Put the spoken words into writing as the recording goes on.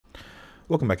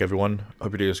Welcome back, everyone.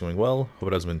 Hope your day is going well. Hope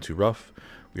it hasn't been too rough.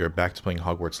 We are back to playing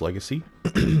Hogwarts Legacy.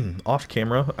 Off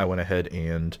camera, I went ahead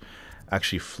and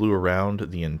actually flew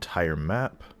around the entire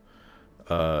map.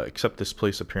 Except this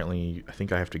place, apparently, I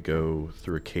think I have to go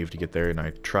through a cave to get there, and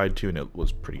I tried to, and it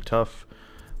was pretty tough.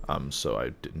 So I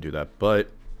didn't do that. But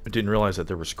I didn't realize that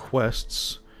there was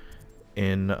quests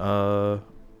in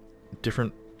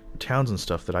different towns and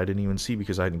stuff that I didn't even see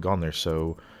because I hadn't gone there.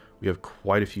 So we have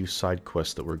quite a few side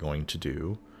quests that we're going to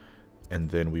do, and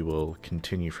then we will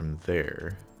continue from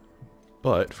there.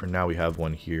 But for now, we have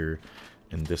one here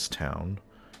in this town,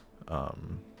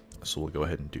 so we'll go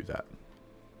ahead and do that.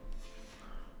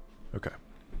 Okay,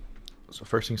 so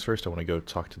first things first, I want to go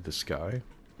talk to this guy.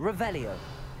 Revelio.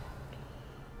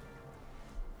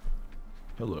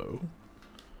 Hello.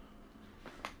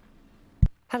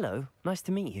 Hello, nice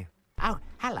to meet you. Oh,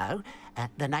 hello.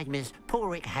 The name is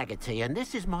Porrick Haggerty, and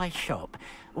this is my shop.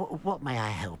 What may I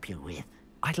help you with?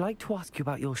 I'd like to ask you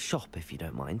about your shop, if you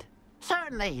don't mind.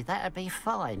 Certainly, that'd be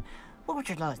fine. What would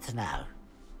you like to know?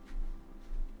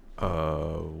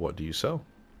 What do you sell?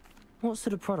 What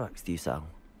sort of products do you sell?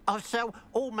 I sell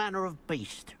all manner of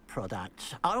beast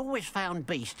products. I always found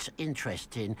beasts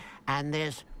interesting, and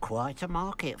there's quite a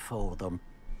market for them.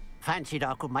 Fancied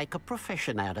I could make a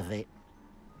profession out of it.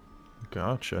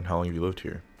 Gotcha. And how long have you lived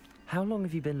here? How long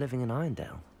have you been living in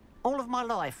Irondale? All of my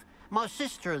life. My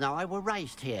sister and I were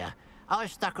raised here. I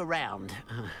stuck around.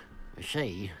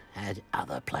 She had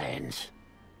other plans.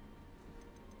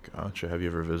 Gotcha. Have you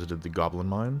ever visited the Goblin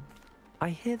Mine? I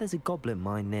hear there's a goblin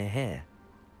mine near here.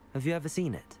 Have you ever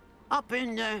seen it? I've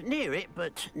been near it,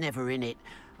 but never in it.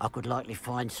 I could likely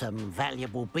find some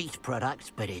valuable beast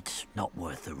products, but it's not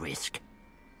worth the risk.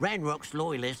 Ranrock's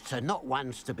loyalists are not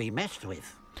ones to be messed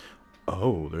with.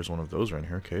 Oh, there's one of those right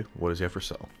here. Okay, what does he have for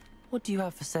sale? What do you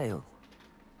have for sale?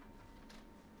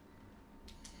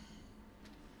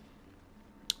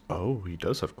 Oh, he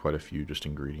does have quite a few just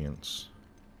ingredients.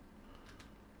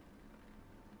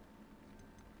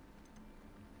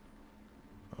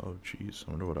 Oh, jeez.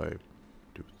 I wonder what I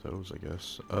do with those, I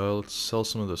guess. Let's sell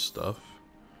some of this stuff.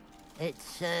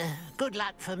 It's good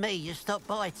luck for me you stopped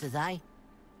by today.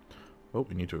 Oh,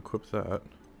 we need to equip that.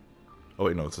 Oh,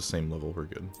 wait, no, it's the same level. We're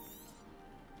good.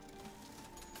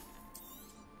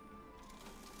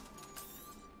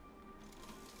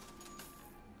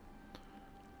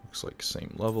 Looks like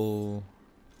same level.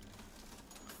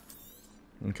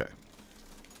 Okay.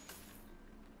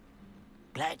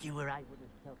 Glad you were able to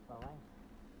stop by.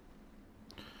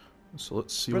 So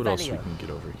let's see what else we can get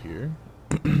over here.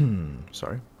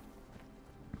 Sorry.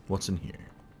 What's in here?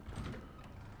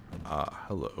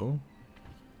 Hello.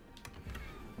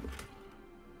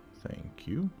 Thank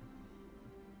you.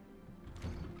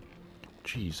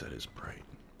 Jeez, that is bright.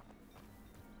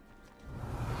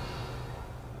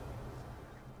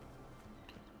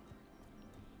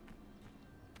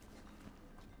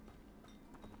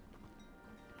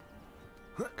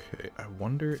 Okay, I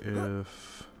wonder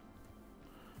if...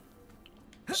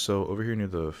 So, over here near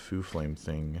the Foo Flame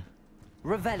thing,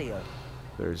 Revelio.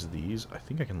 there's these. I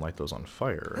think I can light those on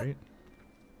fire, right?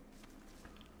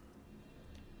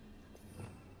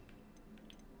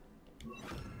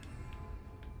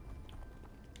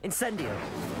 Incendio.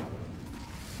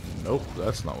 Nope,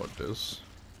 that's not what it is.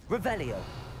 Revelio.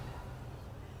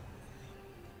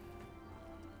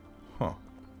 Huh.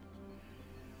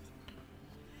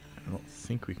 I don't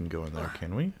think we can go in there,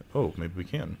 can we? Oh, maybe we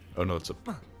can. Oh no,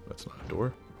 that's not a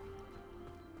door.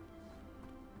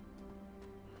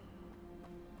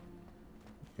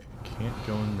 Okay, can't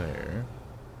go in there.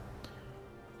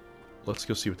 Let's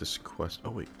go see what this quest... Oh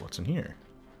wait, what's in here?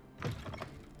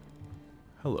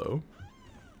 Hello.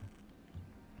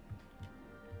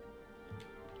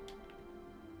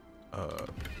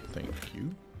 Thank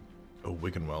you. Oh,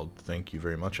 Wiggenweld, thank you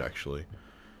very much, actually.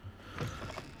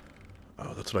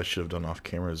 Oh, that's what I should have done off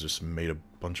camera, is just made a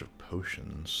bunch of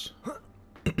potions.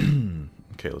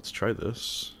 Okay, let's try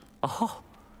this. Oh,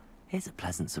 here's a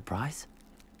pleasant surprise.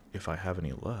 If I have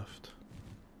any left.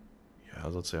 Yeah,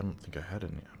 let's say I don't think I had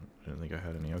any. I didn't think I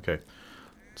had any. Okay,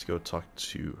 let's go talk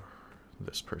to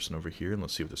this person over here, and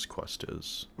let's see what this quest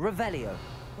is. Revelio.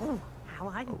 Ooh, how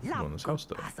I Oh, love in this house,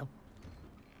 though. puzzle.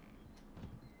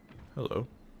 Hello.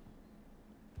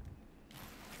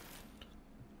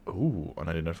 Ooh,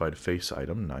 unidentified face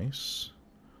item. Nice.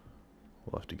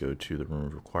 We'll have to go to the room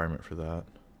of requirement for that.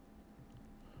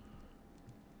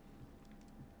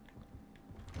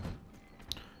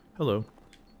 Hello.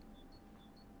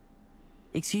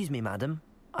 Excuse me, madam.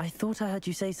 I thought I heard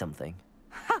you say something.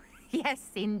 Yes,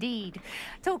 indeed.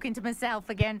 Talking to myself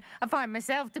again. I find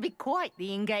myself to be quite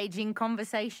the engaging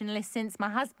conversationalist since my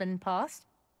husband passed.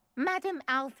 Madam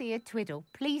Althea Twiddle,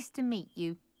 pleased to meet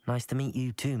you. Nice to meet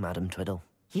you too, Madam Twiddle.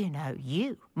 You know,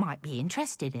 you might be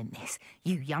interested in this.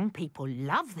 You young people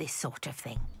love this sort of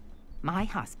thing. My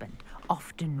husband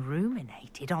often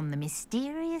ruminated on the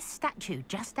mysterious statue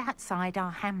just outside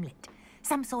our hamlet.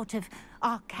 Some sort of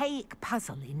archaic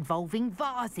puzzle involving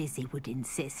vases, he would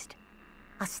insist.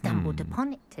 I stumbled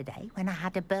upon it today when I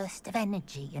had a burst of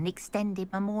energy and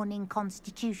extended my morning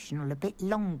constitutional a bit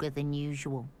longer than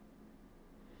usual.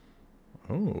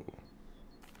 Oh.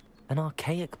 An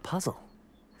archaic puzzle.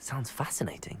 Sounds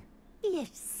fascinating. You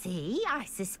see, I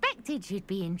suspected you'd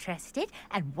be interested,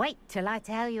 and wait till I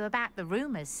tell you about the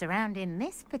rumours surrounding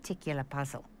this particular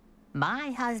puzzle.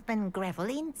 My husband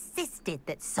Greville insisted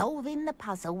that solving the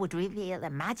puzzle would reveal a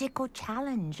magical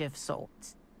challenge of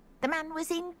sorts. The man was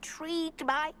intrigued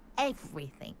by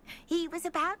everything. He was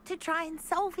about to try and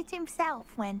solve it himself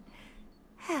when...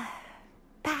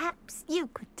 Perhaps you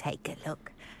could take a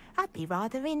look. I'd be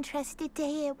rather interested to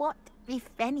hear what, if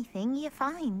anything, you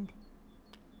find.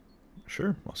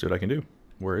 Sure, I'll see what I can do.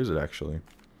 Where is it, actually?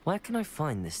 Where can I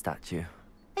find this statue?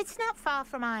 It's not far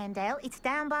from Irondale. It's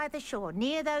down by the shore,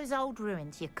 near those old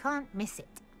ruins. You can't miss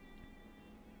it.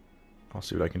 I'll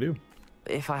see what I can do.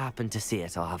 If I happen to see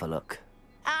it, I'll have a look.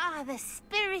 Ah, the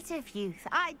spirit of youth.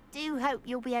 I do hope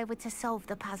you'll be able to solve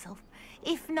the puzzle.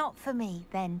 If not for me,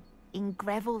 then in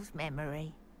Greville's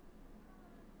memory.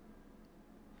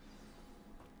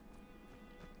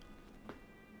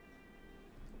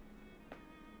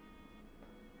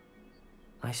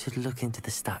 I should look into the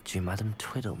statue Madam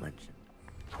Twiddle mentioned.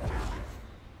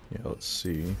 Yeah, let's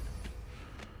see.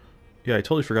 Yeah, I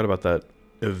totally forgot about that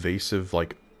evasive,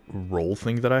 like, roll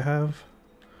thing that I have.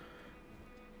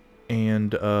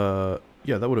 And,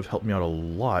 yeah, that would have helped me out a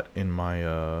lot in my,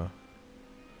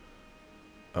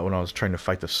 when I was trying to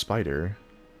fight the spider.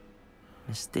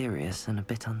 Mysterious and a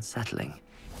bit unsettling.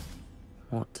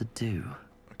 What to do?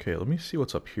 Okay, let me see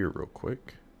what's up here real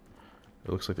quick.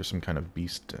 It looks like there's some kind of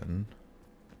beast den.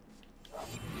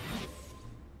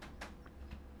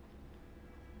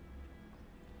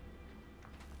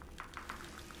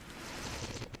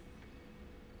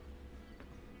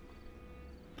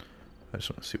 I just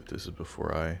want to see what this is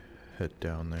before I head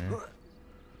down there.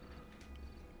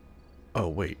 Oh,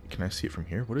 wait. Can I see it from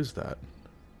here? What is that?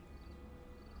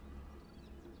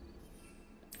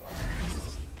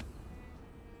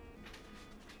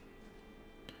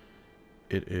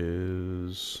 It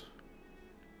is...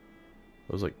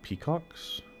 Those, like,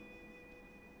 peacocks?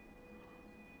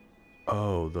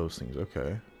 Oh, those things.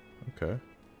 Okay. Okay.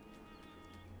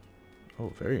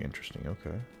 Oh, very interesting.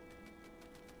 Okay.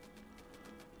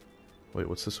 Wait,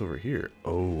 what's this over here?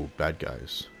 Oh, bad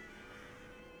guys.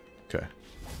 Okay.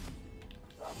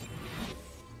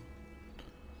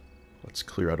 Let's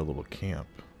clear out a little camp.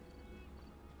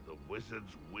 The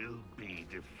wizards will be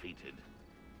defeated.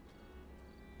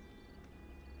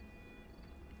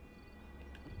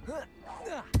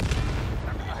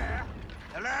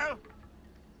 Hello?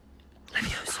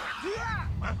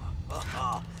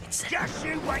 Just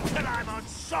you wait till I'm on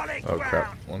solid Oh, ground.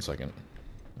 crap. 1 second.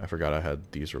 I forgot I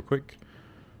had these real quick.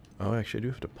 Oh, actually, I do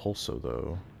have to pulso,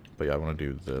 though. But yeah, I want to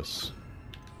do this.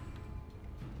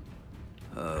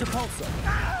 Depulso!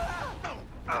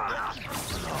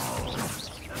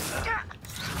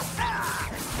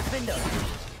 Defender!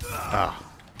 Ah.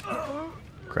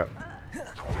 Crap.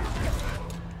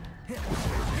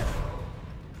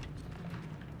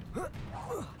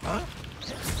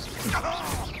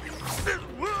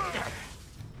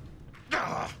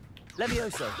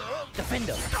 Levioso!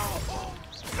 Defender!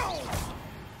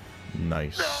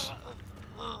 Nice.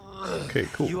 Okay,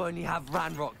 cool. You only have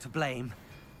Ranrock to blame.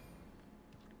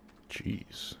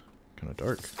 Jeez. Kind of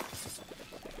dark.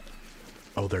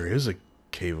 Oh, there is a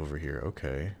cave over here.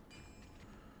 Okay.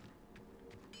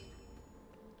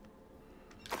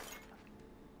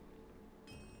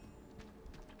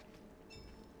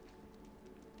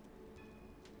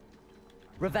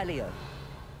 Revelio.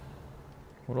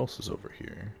 What else is over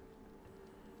here?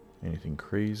 Anything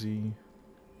crazy?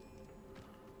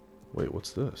 Wait,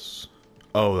 what's this?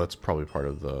 Oh, that's probably part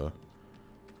of the...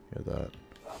 Yeah, that.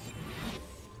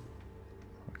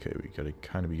 Okay, we gotta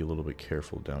kind of be a little bit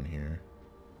careful down here.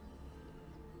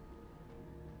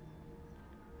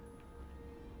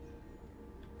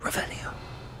 Revelio.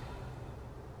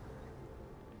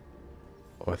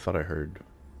 Oh, I thought I heard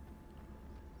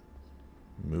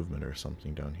movement or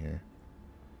something down here.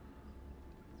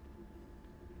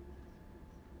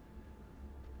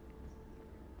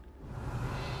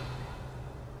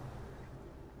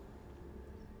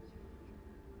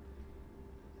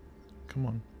 Come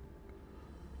on.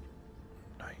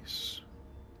 Nice.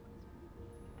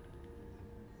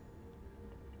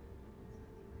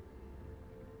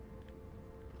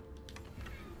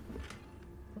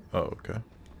 Oh, okay.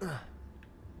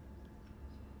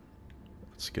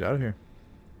 Let's get out of here.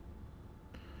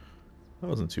 That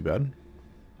wasn't too bad.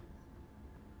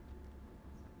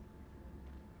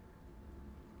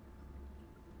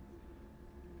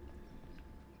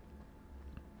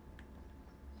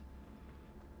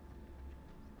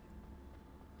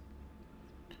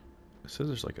 It says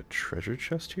there's like a treasure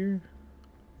chest here.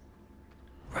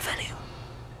 Revelio.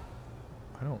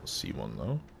 I don't see one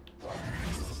though.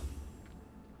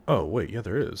 Oh wait, yeah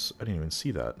there is. I didn't even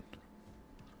see that.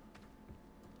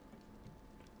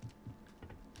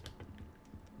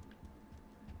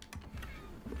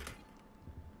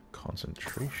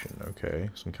 Concentration, okay.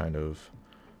 Some kind of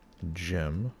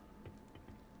gem.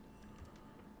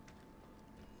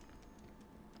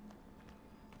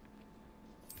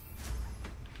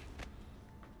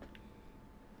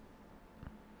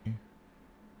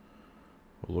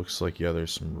 Well, looks like, yeah,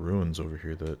 there's some ruins over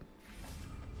here that's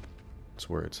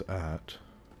where it's at.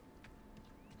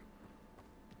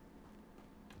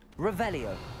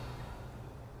 Revelio.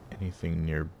 Anything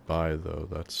nearby, though,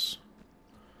 that's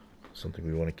something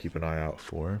we want to keep an eye out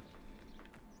for.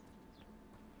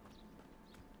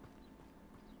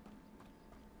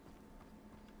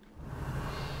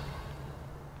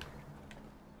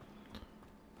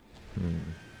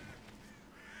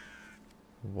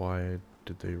 Why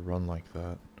did they run like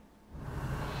that?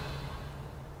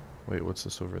 Wait, what's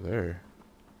this over there?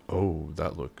 Oh,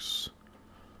 that looks...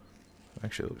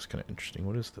 Actually, it looks kind of interesting.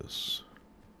 What is this?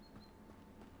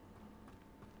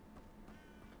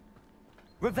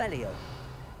 Revelio.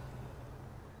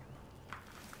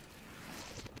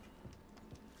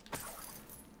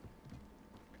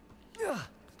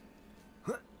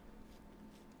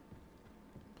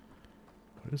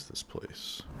 What is this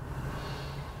place?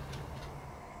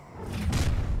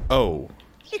 Oh.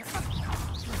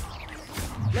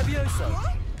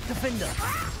 Levioso. Defender.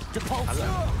 Depulso.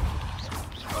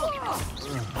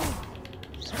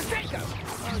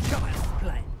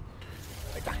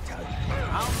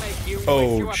 I'll make you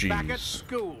Oh, wish you were back at jeez.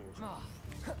 school.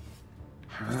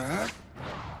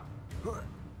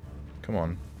 Come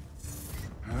on.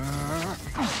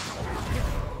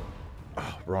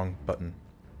 Oh, wrong button.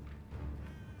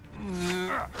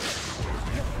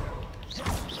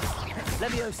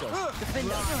 Levioso.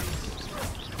 Defender.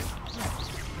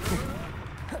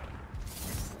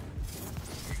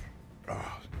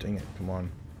 Oh, dang it. Come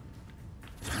on.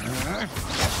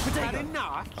 Had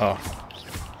enough? Oh.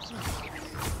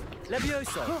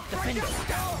 Levioso. Defender.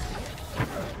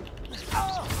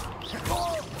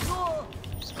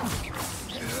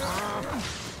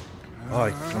 Oh,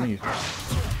 I only...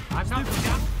 I'm not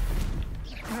done.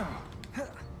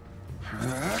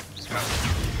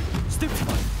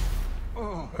 Stupefy.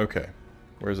 Okay.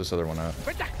 Where's this other one at?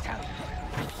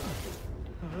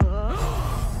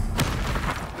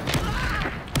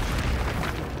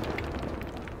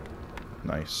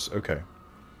 Nice. Okay.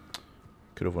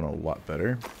 Could have went a lot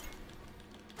better.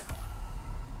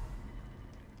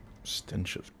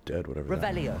 Stench of dead, whatever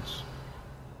that Revelio. means.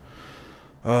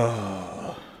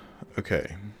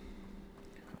 Okay.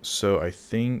 So I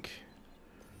think,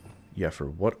 yeah, for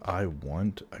what I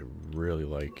want, I really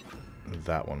like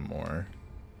that one more.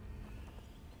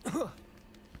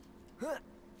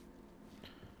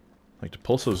 Like,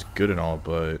 Depulso's good and all,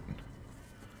 but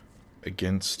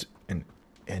against an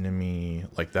enemy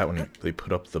like that, when they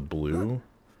put up the blue,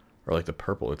 or like the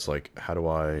purple, it's like, how do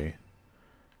I...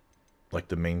 Like,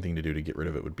 the main thing to do to get rid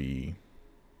of it would be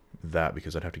that,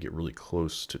 because I'd have to get really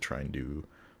close to try and do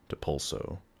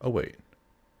Depulso. Oh, wait.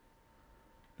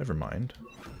 Never mind.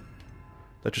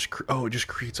 That just... Oh, it just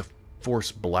creates a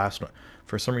force blast.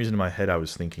 For some reason in my head I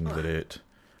was thinking that it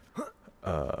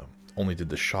only did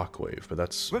the shockwave, but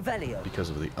that's Revelio. because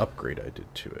of the upgrade I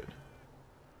did to it.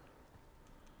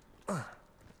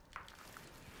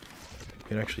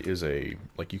 It actually is a...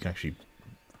 Like, you can actually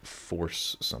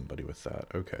force somebody with that.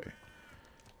 Okay.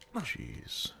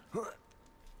 Jeez.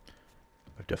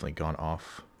 I've definitely gone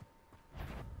off.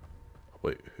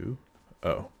 Wait, who?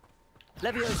 Oh.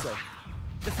 Levioso.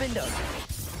 Defender.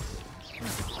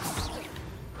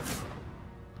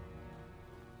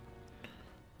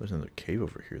 There's another cave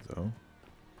over here, though.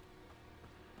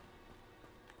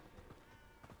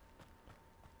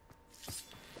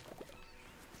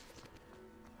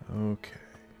 Okay.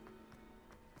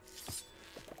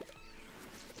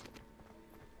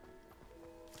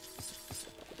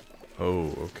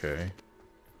 Oh, okay.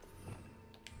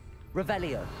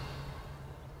 Revelio.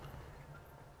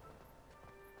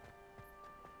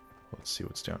 Let's see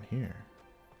what's down here.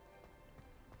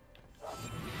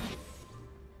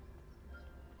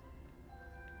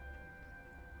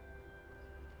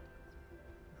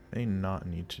 May not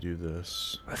need to do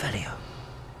this. Revelio.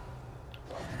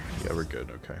 Yeah, we're good,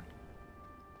 okay.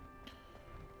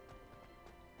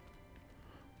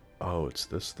 Oh, it's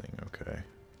this thing, okay.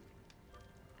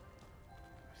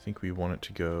 I think we want it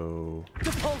to go...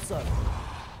 Depulso.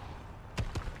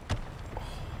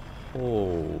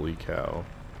 Holy cow.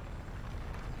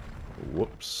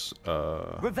 Whoops.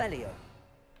 Revelio.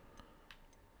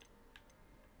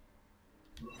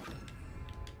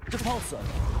 Depulso.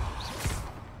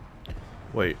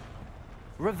 Wait.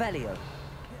 Revelio.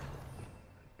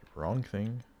 Wrong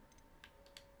thing.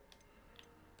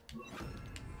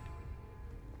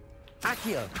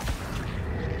 Accio.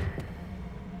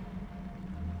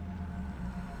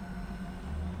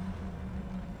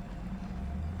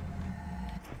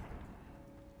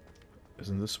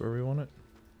 Isn't this where we want it?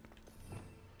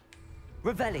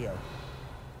 Revelio.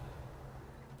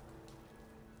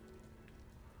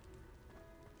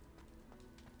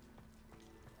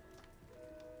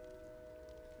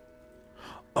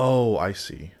 Oh, I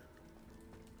see.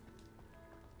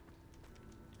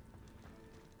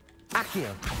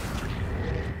 Accio.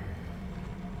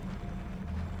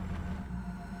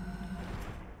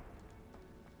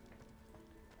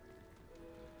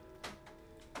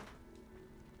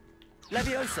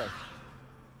 Levioso.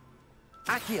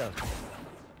 Accio.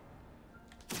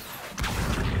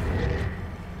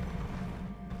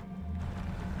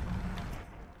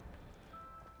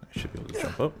 I should be able to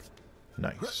jump up.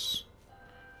 Nice.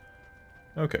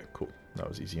 Okay, cool. That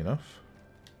was easy enough.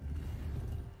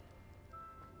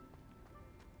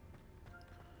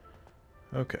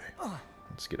 Okay,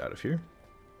 let's get out of here.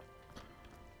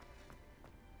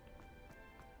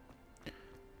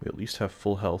 We at least have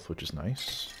full health, which is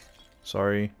nice.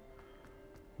 Sorry.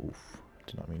 Oof,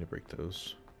 did not mean to break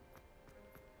those.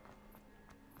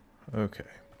 Okay.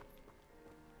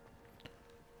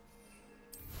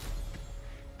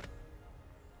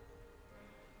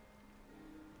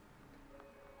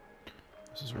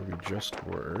 This is where we just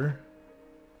were.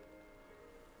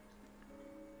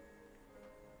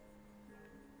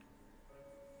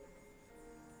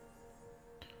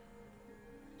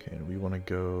 Okay, and we want to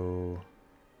go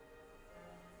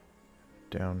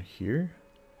down here.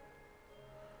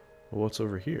 Well, what's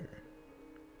over here?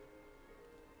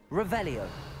 Revelio.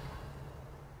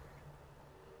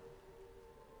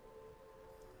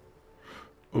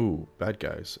 Ooh, bad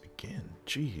guys again.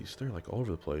 Jeez, they're like all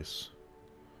over the place.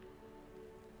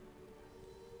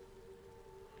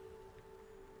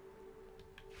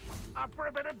 Up for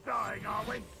a bit of dying, are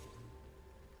we?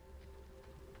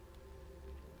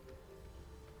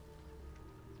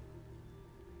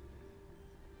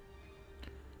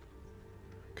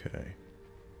 Okay.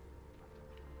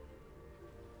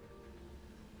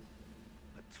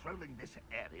 Patrolling this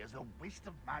area is a waste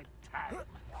of my time.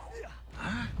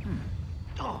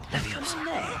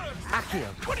 Accio.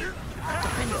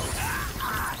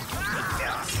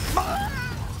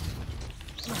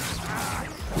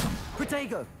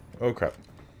 Protego. Oh crap.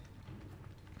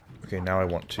 Okay, now I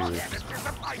want to...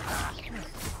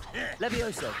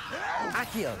 Levioso.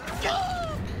 Accio.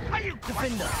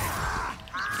 Defender.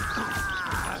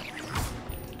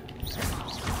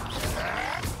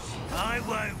 I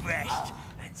won't rest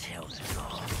until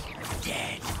you're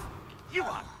dead. You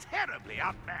are terribly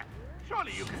outmatched.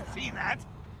 Surely you can see that.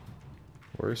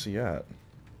 Where is he at?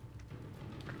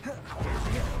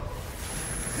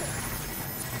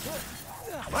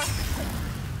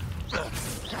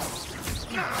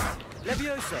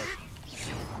 Levioso.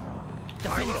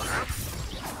 Defender.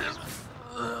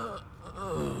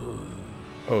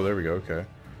 Oh, there we go, okay.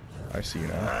 I see you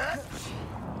now.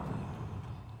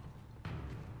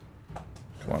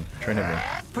 Come on, try to hit me.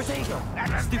 Protego.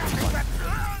 Stupid one.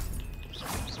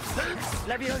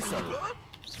 Levioso.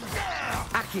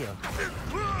 Accio.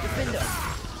 Defender.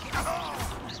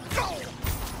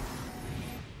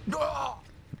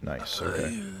 Nice,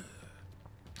 okay.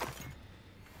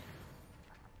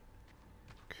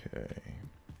 Okay.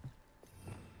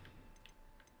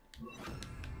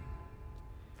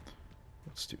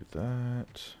 Let's do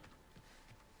that.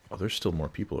 Oh, there's still more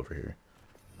people over here.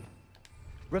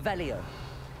 Revelio.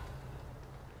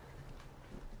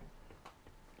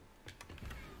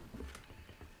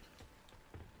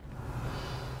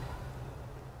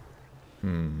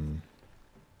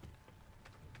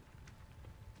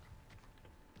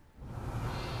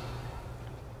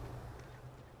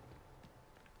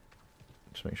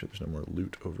 Just make sure there's no more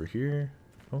loot over here.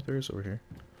 Oh, there is over here.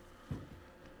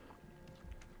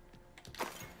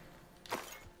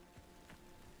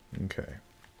 Okay.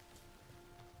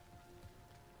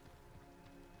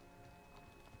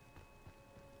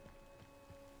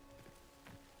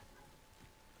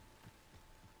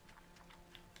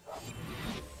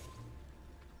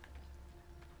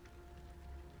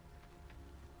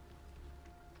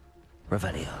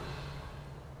 Revelio.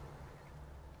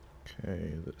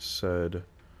 Okay, that said,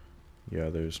 yeah,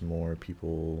 there's more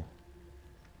people.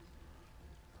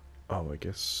 Oh, I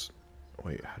guess.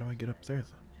 Wait, how do I get up there then?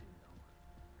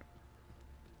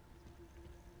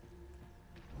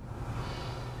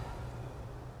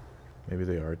 Maybe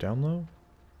they are down low?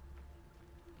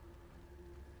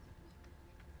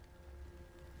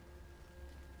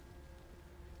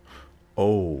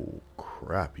 Oh,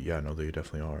 crap. Yeah, no, they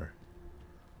definitely are.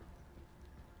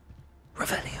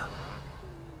 Revelio.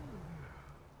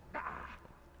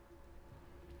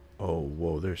 Oh,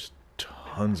 whoa, there's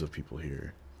tons of people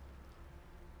here.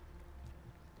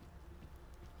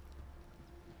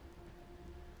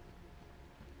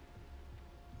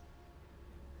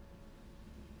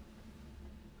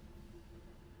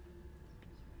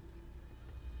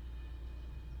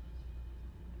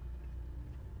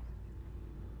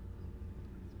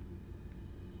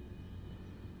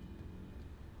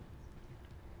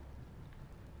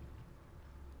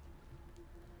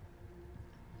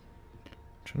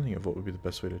 I'm trying to think of what would be the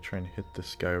best way to try and hit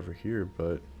this guy over here,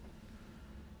 but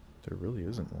there really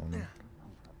isn't one.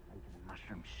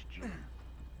 Mushroom stew.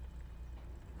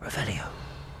 Revelio.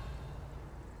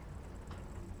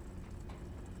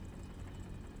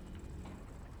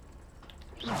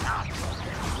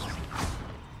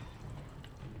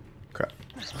 Crap.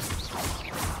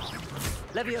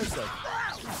 Levioso.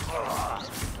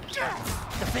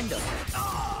 Defender.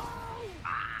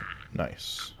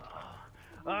 Nice.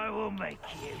 I will make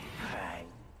you pay.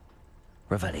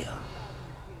 Revelio.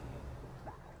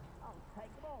 I'll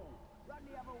take them all. Run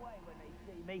the other way when they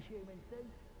see me, humans do.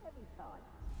 Every time.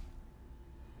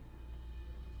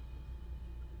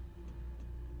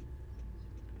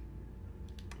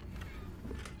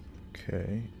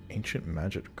 Okay, ancient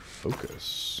magic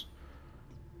focus.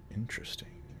 Interesting.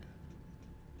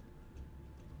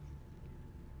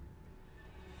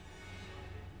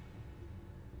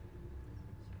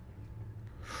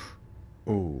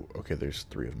 Oh, okay, there's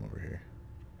 3 of them over here.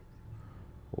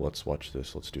 Well, let's watch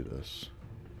this. Let's do this.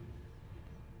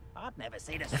 I've never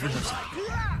seen a street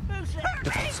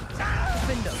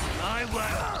Defender. I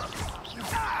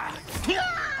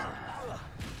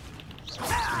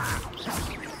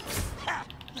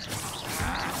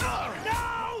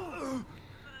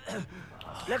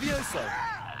Levioso.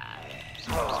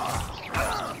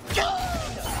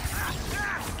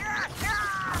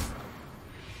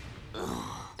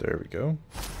 There we go.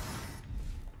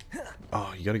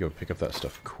 Oh, you gotta go pick up that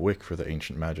stuff quick for the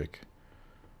ancient magic.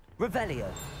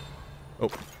 Revelio. Oh.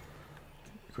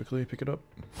 Quickly pick it up.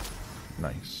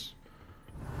 Nice.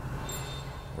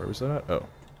 Where was that at? Oh.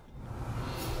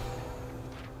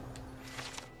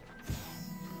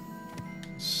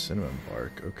 Cinnamon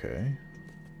bark, okay.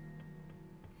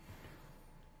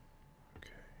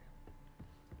 Okay.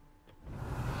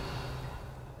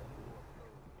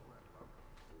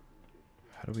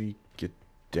 How do we get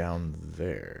down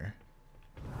there?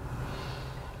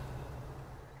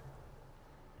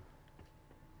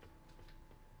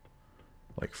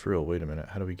 Like, for real, wait a minute.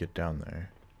 How do we get down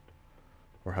there?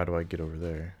 Or how do I get over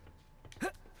there?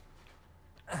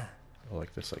 Oh,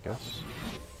 like this, I guess.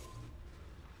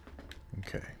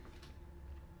 Okay.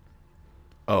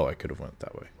 Oh, I could have went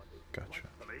that way. Gotcha.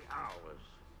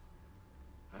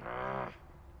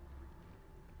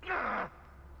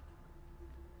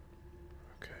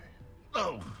 Okay.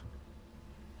 Oh.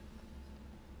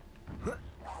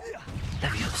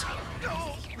 Levioso.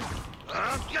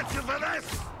 I'll get you for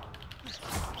this.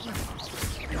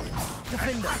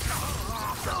 Defender.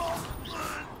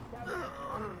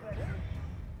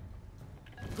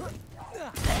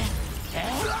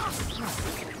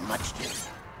 much to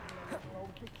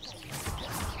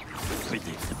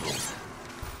predictable.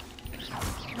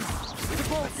 The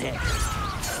ball There.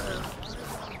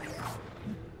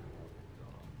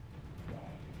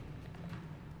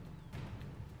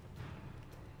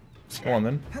 Come on,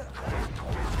 then.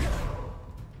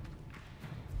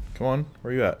 Come on,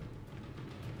 where are you at?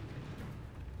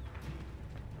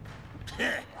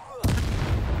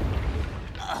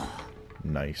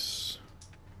 Nice.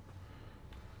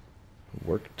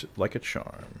 Worked like a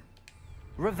charm.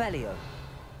 Revelio.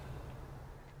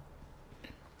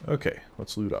 Okay,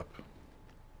 let's loot up.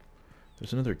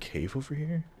 There's another cave over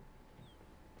here?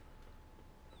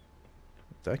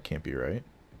 That can't be right.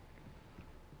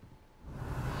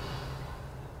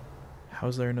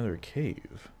 How's there another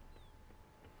cave?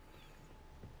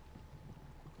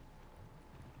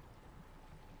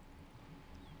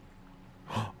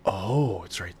 Oh,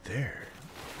 it's right there.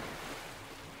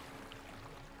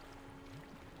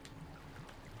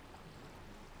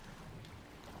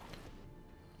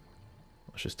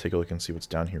 Let's just take a look and see what's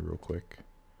down here real quick.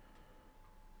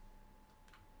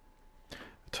 I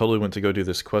totally went to go do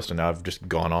this quest, and now I've just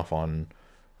gone off on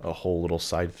a whole little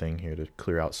side thing here to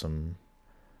clear out some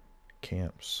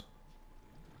camps.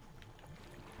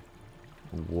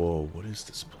 Whoa, what is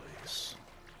this place?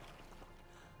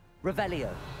 Revelio.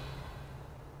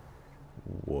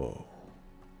 Whoa.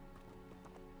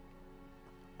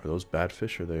 Are those bad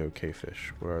fish or are they okay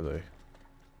fish? Where are they?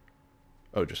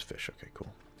 Oh, just fish. Okay, cool.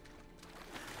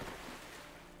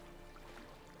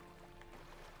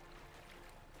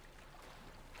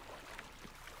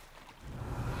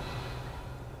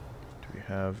 Do we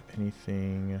have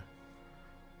anything?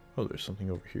 Oh, there's something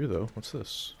over here though. What's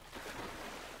this?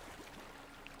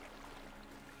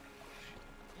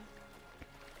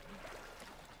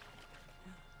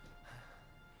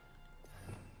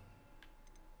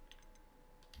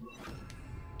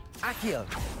 Accio.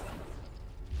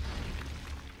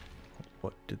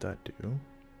 What did that do?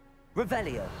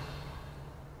 Revelio.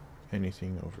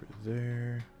 Anything over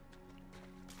there?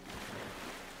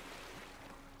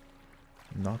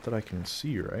 Not that I can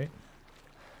see, right?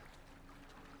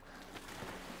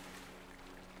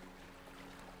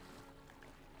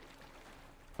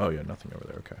 Oh yeah, nothing over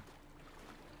there, okay.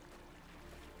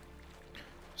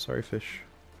 Sorry, fish.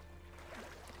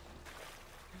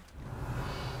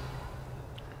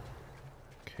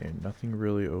 Okay, nothing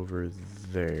really over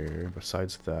there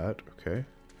besides that, okay.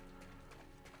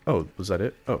 Oh, was that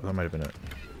it? Oh, that might have been it.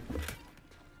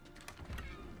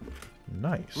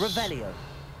 Nice. Revelio.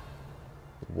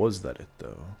 Was that it,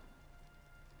 though?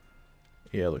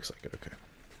 Yeah, it looks like it, okay.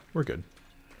 We're good.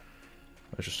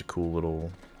 That's just a cool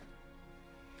little...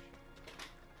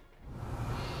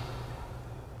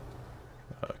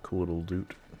 cool little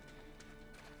loot.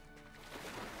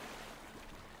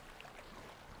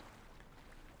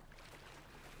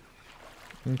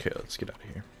 Okay, let's get out of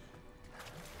here.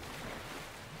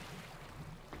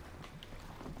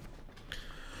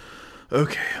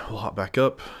 Okay, we'll hop back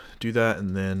up, do that,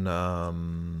 and then,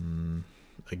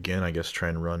 again, I guess try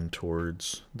and run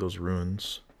towards those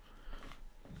ruins.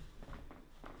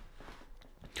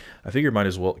 I figure might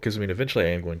as well, because, I mean, eventually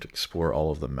I am going to explore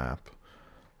all of the map.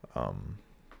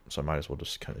 So I might as well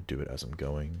just kind of do it as I'm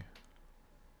going.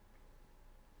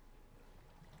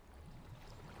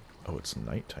 Oh, it's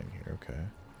nighttime here, okay.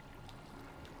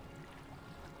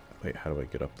 Wait, how do I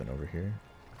get up then over here?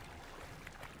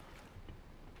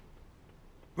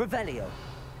 Revelio.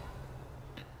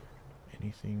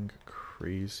 Anything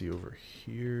crazy over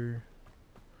here?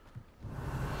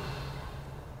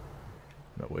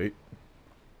 No, wait.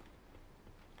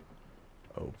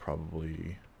 Oh,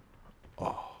 probably...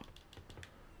 Oh.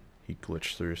 He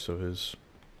glitched through, so his...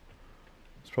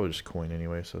 It's probably just coin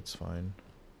anyway, so that's fine.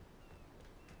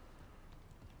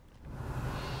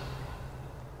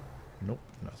 Nope,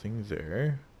 nothing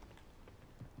there.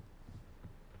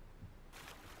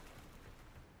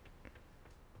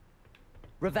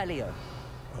 Revelio.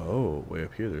 Oh, way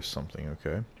up here there's something,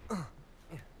 okay.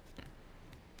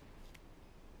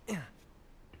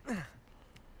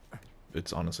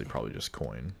 It's honestly probably just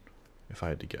coin, if I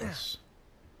had to guess.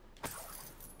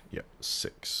 Yep,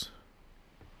 6.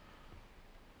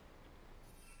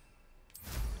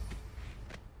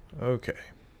 Okay.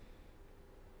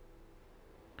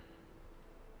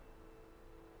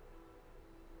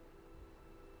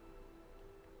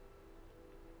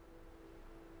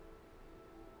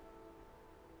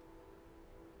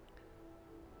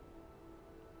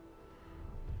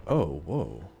 Oh,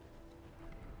 whoa.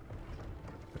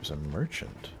 There's a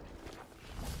merchant.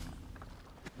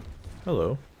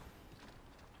 Hello.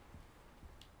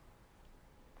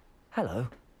 Hello.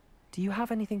 Do you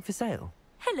have anything for sale?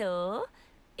 Hello.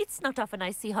 It's not often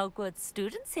I see Hogwarts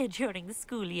students here during the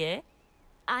school year.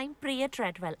 I'm Priya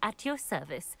Treadwell, at your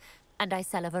service, and I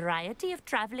sell a variety of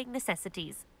traveling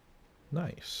necessities.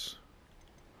 Nice.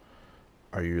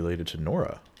 Are you related to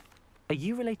Nora? Are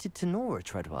you related to Nora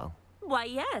Treadwell? Why,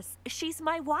 yes, she's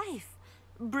my wife.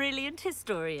 Brilliant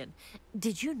historian.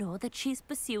 Did you know that she's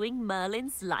pursuing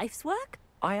Merlin's life's work?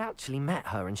 I actually met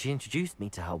her and she introduced me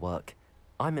to her work.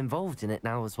 I'm involved in it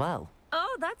now as well.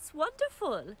 Oh, that's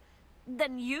wonderful.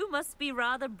 Then you must be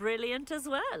rather brilliant as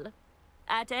well.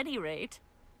 At any rate,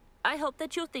 I hope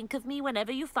that you'll think of me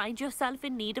whenever you find yourself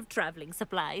in need of traveling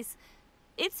supplies.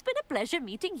 It's been a pleasure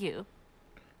meeting you.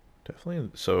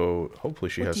 Definitely. So hopefully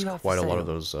she What has do you have quite a for lot of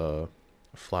sale? those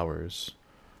flowers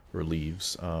or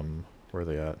leaves. Where are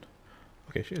they at?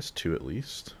 Okay, she has 2 at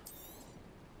least.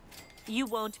 You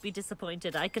won't be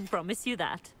disappointed, I can promise you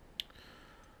that.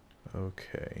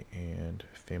 Okay, and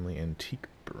family antique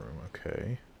broom.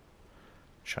 Okay.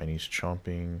 Chinese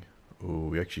chomping. Ooh,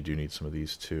 we actually do need some of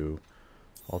these too.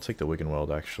 I'll take the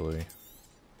Wiggenweld, actually.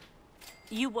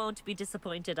 You won't be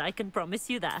disappointed, I can promise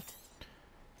you that.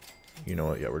 You know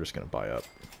what? Yeah, we're just gonna buy up.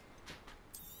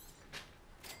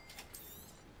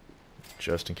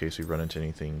 Just in case we run into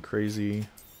anything crazy.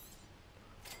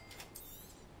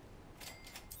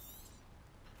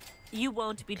 You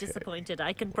won't be disappointed,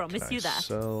 I can promise Can you I that.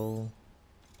 sell?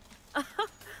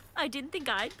 I didn't think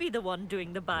I'd be the one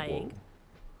doing the buying.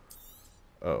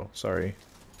 Whoa. Oh, sorry.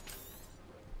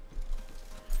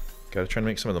 Gotta try and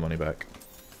make some of the money back.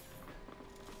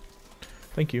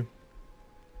 Thank you.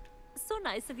 So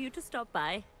nice of you to stop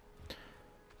by.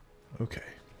 Okay.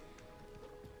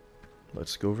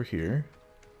 Let's go over here.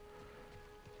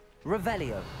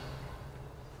 Revelio.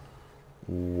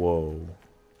 Whoa.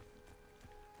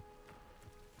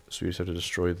 So we just have to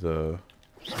destroy the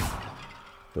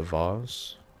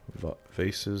vase?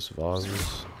 Vases?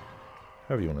 Vases?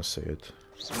 However you want to say it.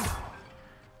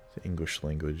 The English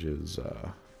language is,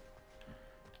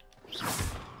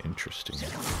 interesting.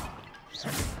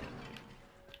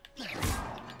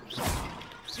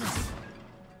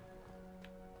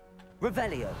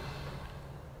 Revelio.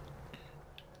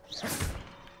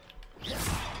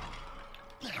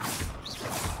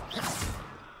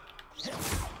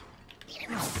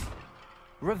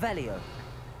 Revelio.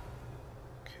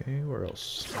 Okay, where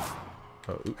else?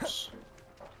 Oh, oops.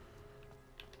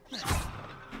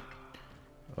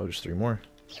 Oh, just 3 more.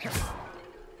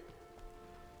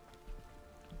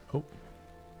 Oh.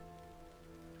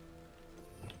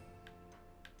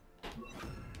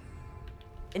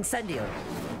 Incendio.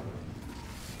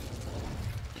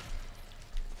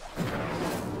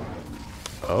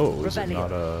 Oh, is it Revelio.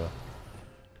 not a...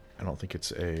 I don't think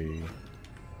it's a...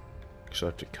 Should I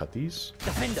have to cut these?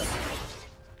 Defendo.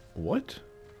 What?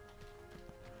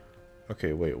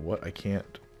 Okay, wait, what? I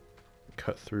can't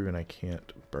cut through and I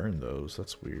can't burn those.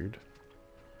 That's weird.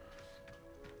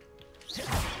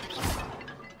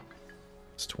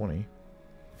 It's 20.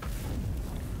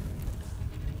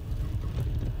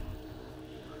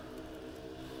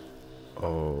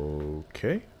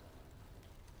 Okay.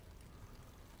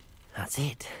 That's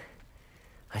it.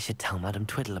 I should tell Madame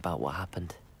Twiddle about what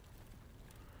happened.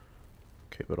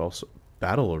 Okay, but also...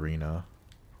 Battle Arena?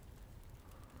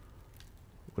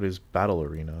 What is Battle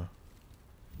Arena?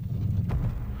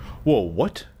 Whoa,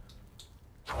 what?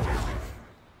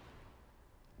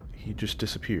 He just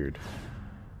disappeared.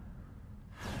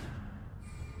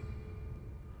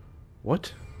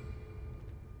 What?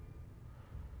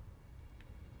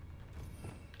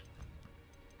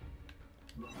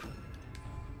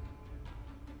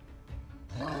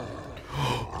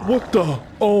 What the?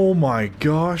 Oh my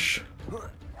gosh.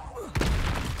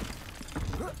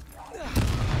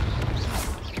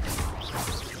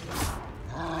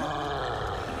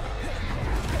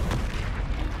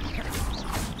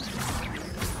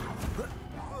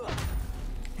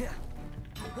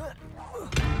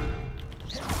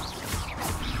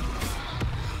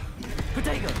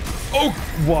 Oh,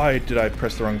 why did I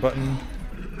press the wrong button?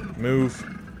 Move.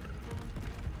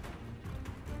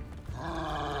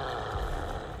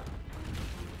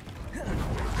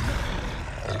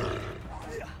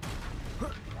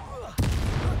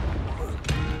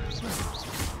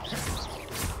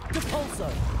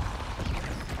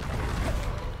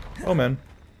 Oh man.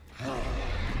 I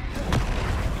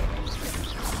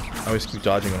always keep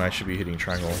dodging when I should be hitting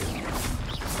triangle.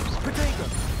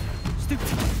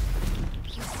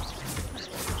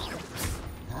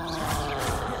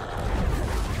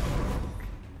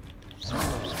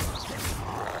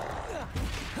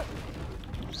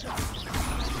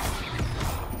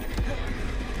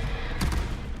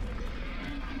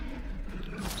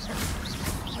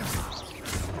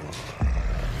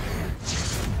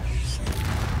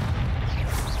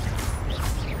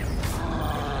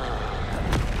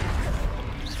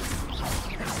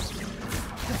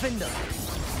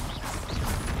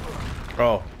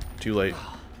 Oh, too late.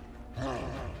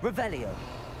 Revelio.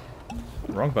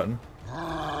 Wrong button.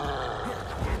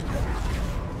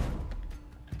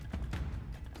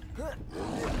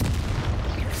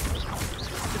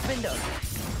 Defendo.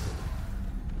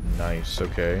 Nice,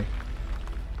 okay.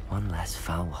 One less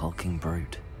foul hulking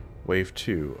brute. Wave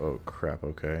 2. Oh crap,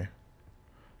 okay.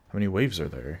 How many waves are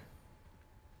there?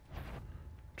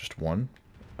 Just one?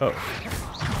 Oh.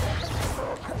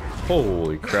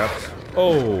 Holy crap.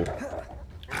 Oh!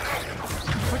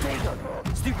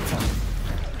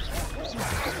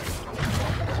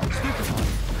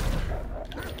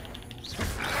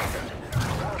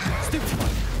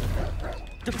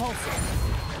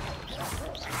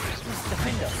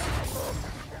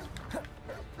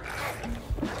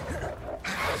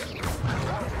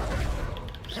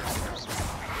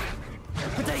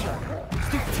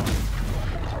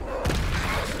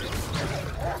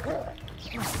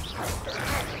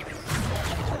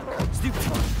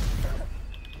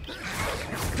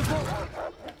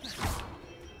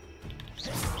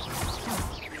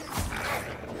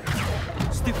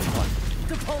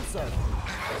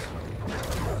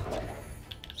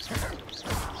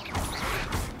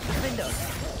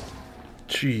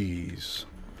 Jeez.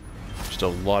 Just a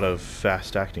lot of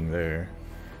fast acting there.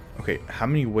 Okay, how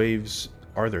many waves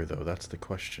are there, though? That's the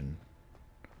question.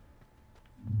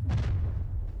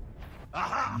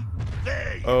 Aha!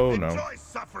 There you Oh, no. enjoy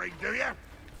suffering, do you?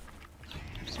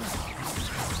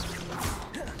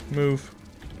 Move.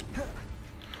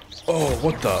 Oh,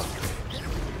 what the?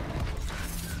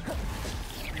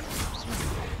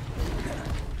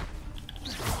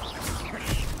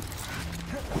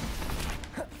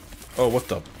 Oh, what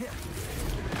the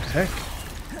heck?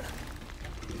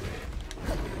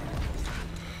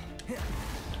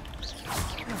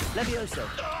 Levioso.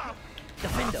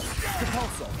 Defender.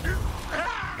 Repulsor.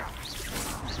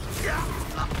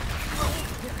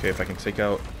 Okay, if I can take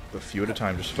out a few at a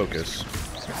time, just focus.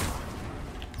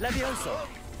 Levioso.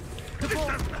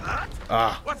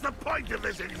 Ah. What's the point of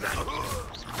this exam?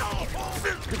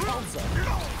 Repulsor.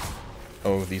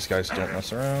 Oh, these guys don't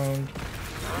mess around.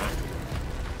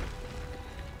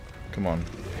 Come on.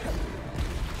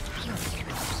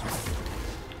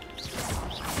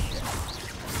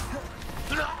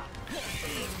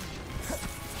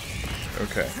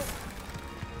 Okay.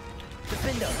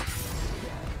 Defender.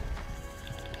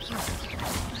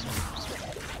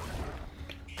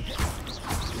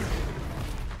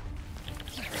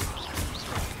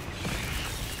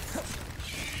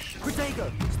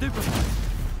 Protego. Stupefy.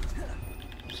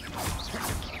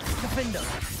 Defender.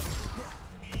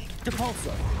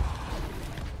 Depulsor.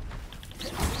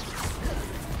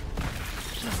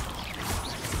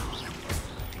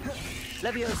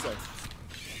 Levioso.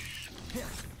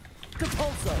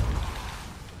 Depulsor.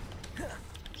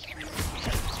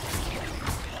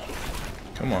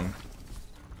 Come on.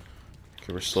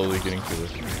 Okay, we're slowly getting through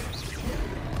this.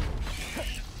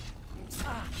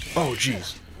 Oh,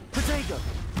 jeez. Protego.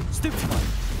 Stupefy.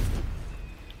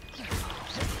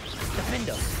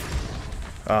 Defender.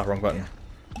 Ah, wrong button.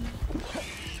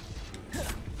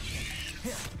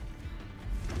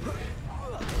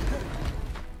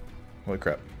 Holy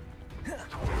crap.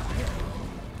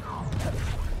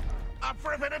 Up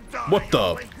for a bit of dying, What the?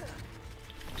 are we?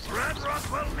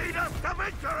 Ranrock will lead us to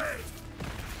victory!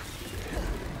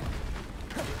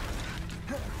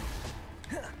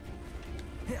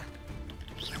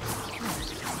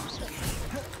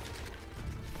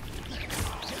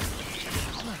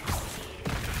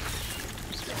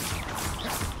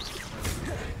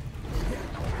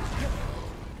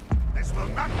 This will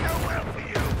not go well for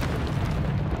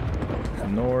you.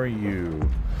 Nor you.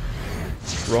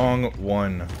 Wrong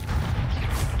one.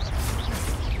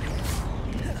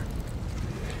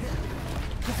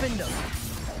 Defender.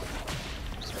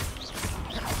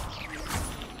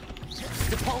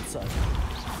 Depulsor.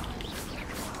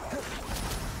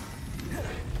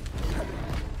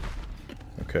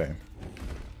 Okay.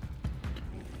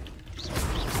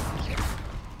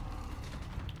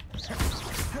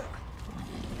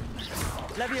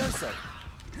 Levioso.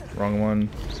 Wrong one.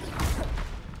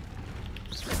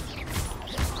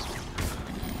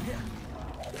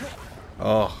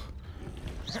 Oh.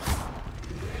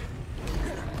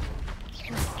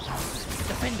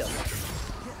 Defender.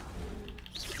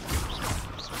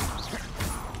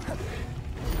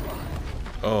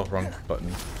 Oh, wrong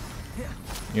button.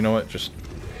 You know what? Just...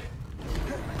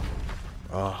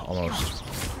 Ah, almost.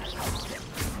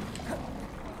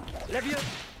 Levioso.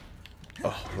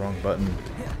 Oh, wrong button.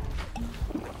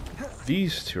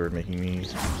 These two are making me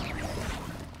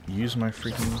use my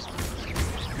freaking...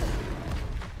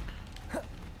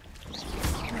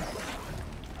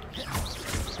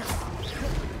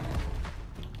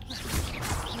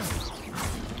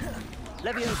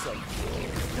 Levioso.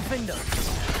 Defender.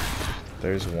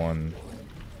 There's one.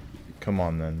 Come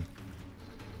on, then.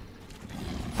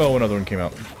 Oh, another one came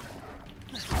out.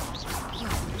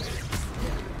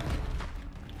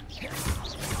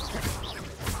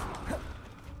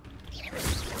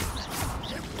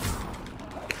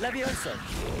 Levioso.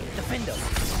 Defender.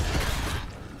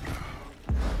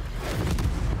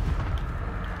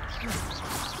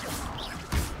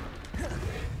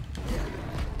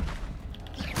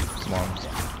 Come on.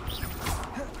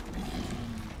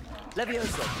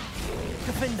 Levioso.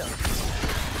 Defender.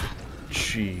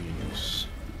 Jeez.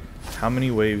 How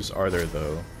many waves are there,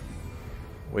 though?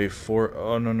 Wave 4...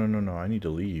 Oh, no, no, no, no. I need to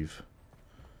leave.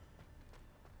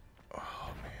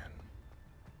 Oh,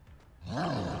 man.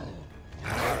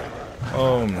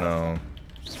 Oh, no.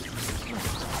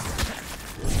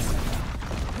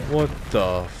 What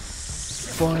the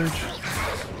fudge?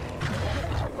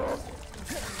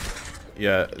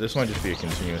 Yeah, this might just be a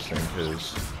continuous thing,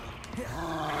 because...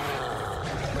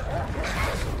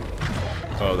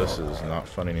 Oh, this is not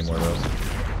fun anymore, though.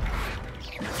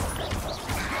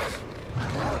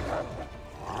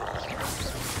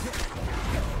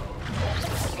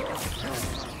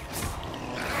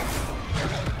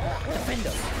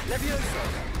 Defender, Levioso.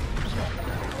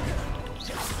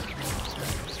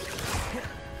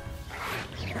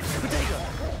 Potato,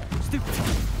 Stupefy.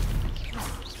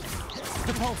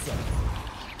 Repulsor.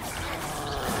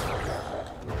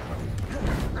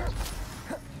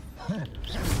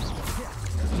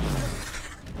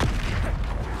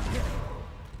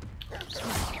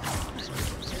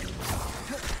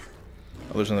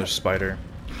 Oh, there's another spider.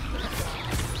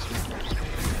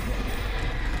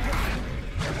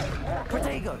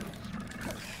 Protego.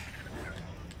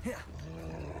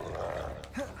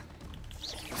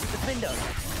 Defender.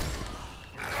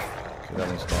 Okay, that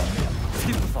one's gone.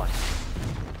 Stupefy.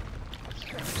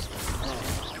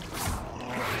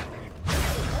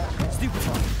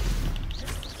 Stupefy.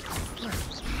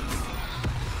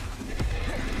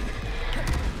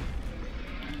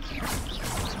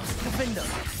 Defender.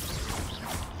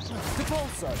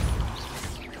 Repulsor.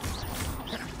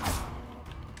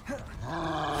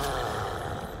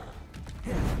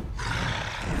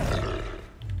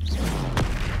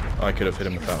 Oh, I could have hit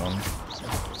him with that one.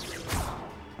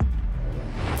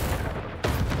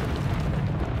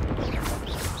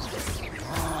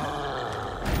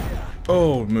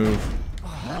 Oh, move.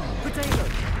 Potato.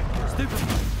 Stupefy.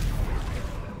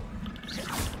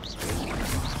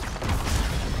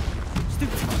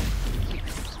 Stupefy.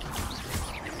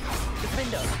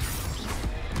 Defender.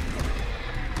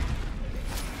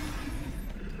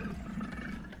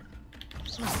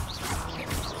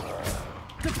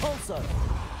 Repulsor.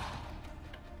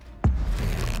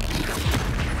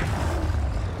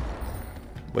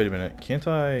 Wait a minute. Can't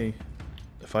I...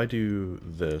 If I do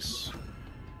this...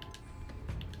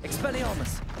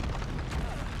 Expelliarmus.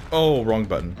 Oh, wrong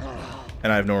button.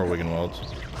 And I have no more Wiggenwelds.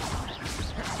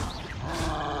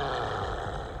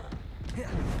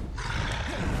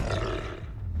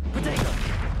 Potato.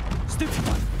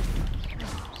 Stupefy.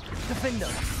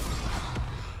 Defender.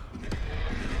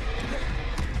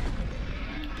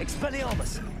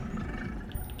 Expelliarmus.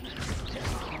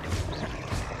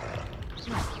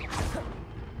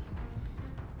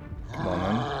 Come on,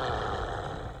 man.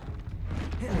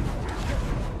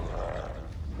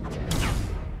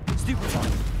 Stupefy.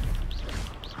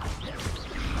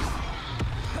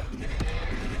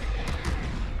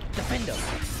 Defender.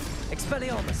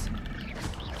 Expelliarmus.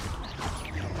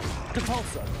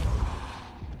 Repulsor.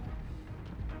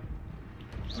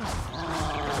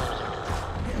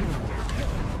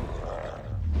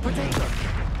 Potato.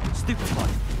 Stupefy.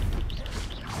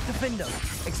 Defender.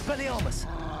 Expelliarmus.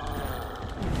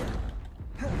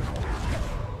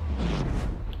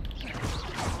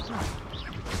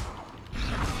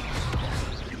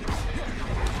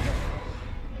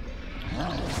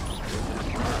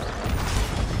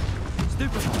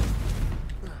 Stupefy.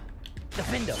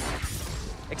 Defender.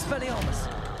 Expelliarmus.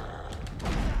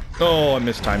 Oh, I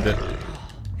mistimed it.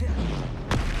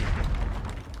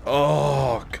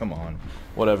 Oh, come on.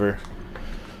 Whatever.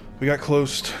 We got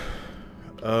close.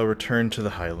 Return to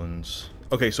the Highlands.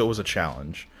 Okay, so it was a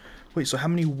challenge. Wait, so how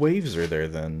many waves are there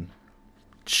then?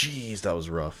 Jeez, that was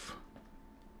rough.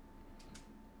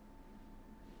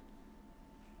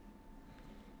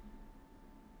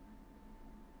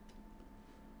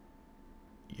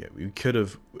 Yeah, we could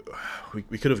have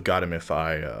got him if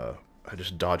I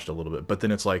just dodged a little bit. But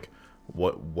then it's like,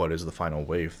 what is the final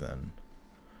wave then?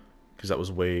 Because that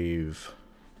was wave...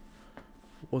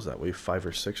 What was that? Wave 5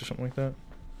 or 6 or something like that?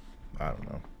 I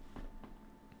don't know.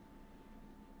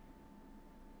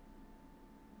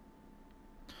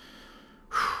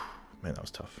 Man, that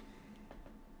was tough.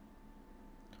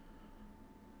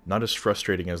 Not as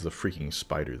frustrating as the freaking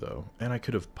spider, though. And I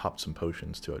could have popped some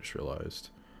potions, too, I just realized.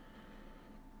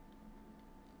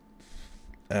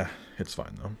 It's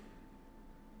fine, though.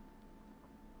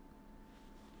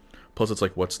 Plus, it's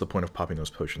like, what's the point of popping those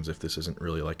potions if this isn't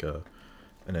really like an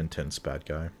intense bad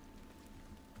guy?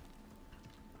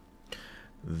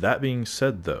 That being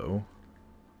said, though,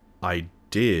 I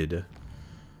did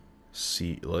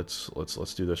see. Let's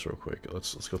do this real quick.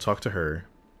 Let's go talk to her.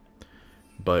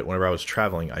 But whenever I was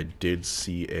traveling, I did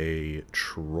see a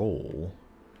troll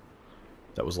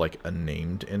that was like a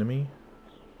named enemy,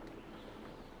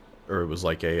 or it was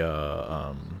like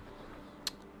a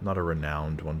not a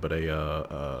renowned one, but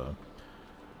I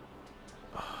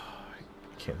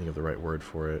can't think of the right word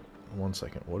for it. One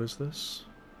second. What is this?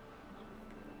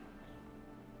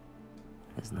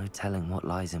 There's no telling what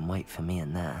lies in wait for me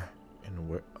in there. And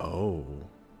where? Oh.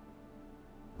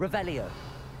 Revelio.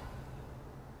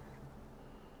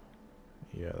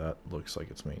 Yeah, that looks like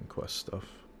it's main quest stuff.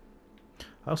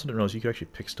 I also didn't realize you could actually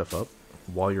pick stuff up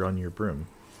while you're on your broom.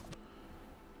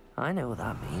 I know what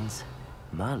that means.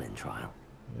 Merlin trial.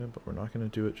 Yeah, but we're not going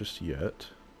to do it just yet.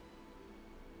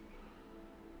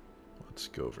 Let's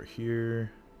go over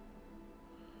here.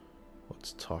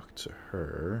 Let's talk to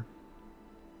her.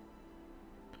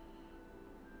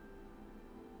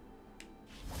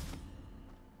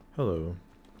 Hello.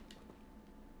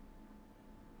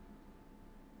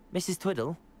 Mrs.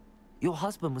 Twiddle, your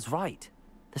husband was right.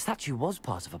 The statue was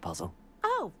part of a puzzle.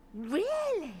 Oh,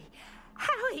 really?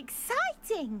 How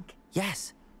exciting!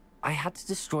 Yes. I had to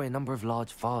destroy a number of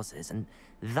large vases, and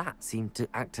that seemed to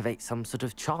activate some sort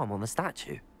of charm on the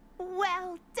statue.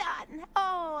 Well done.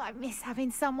 Oh, I miss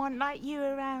having someone like you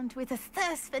around with a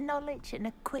thirst for knowledge and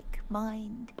a quick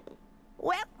mind.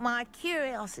 Well, my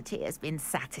curiosity has been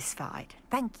satisfied.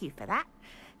 Thank you for that.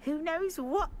 Who knows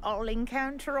what I'll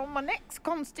encounter on my next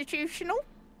constitutional?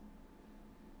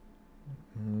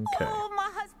 Okay. Oh,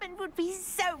 my husband would be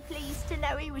so pleased to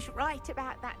know he was right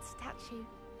about that statue.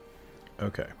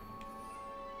 Okay.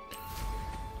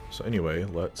 So anyway,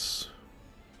 let's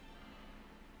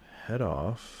head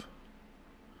off.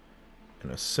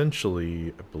 And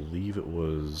essentially, I believe it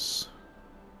was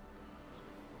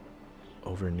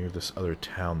over near this other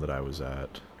town that I was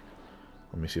at.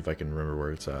 Let me see if I can remember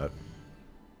where it's at.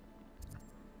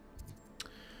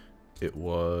 It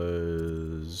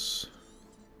was...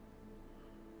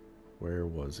 Where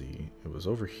was he? It was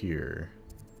over here.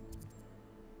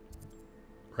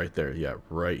 Right there, yeah,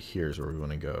 right here is where we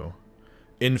want to go.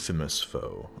 Infamous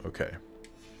foe, okay.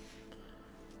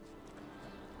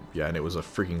 Yeah, and it was a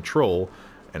freaking troll,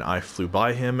 and I flew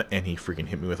by him, and he freaking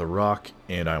hit me with a rock,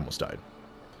 and I almost died.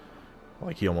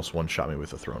 Like, he almost one-shot me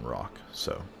with a thrown rock,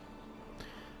 so...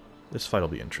 This fight will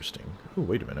be interesting. Ooh,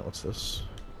 wait a minute, what's this?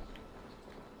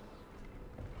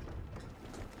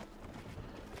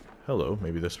 Hello,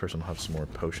 maybe this person will have some more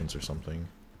potions or something.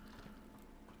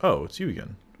 Oh, it's you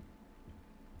again.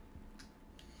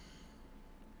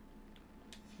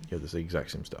 Yeah, this is the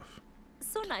exact same stuff.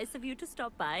 So nice of you to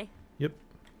stop by. Yep.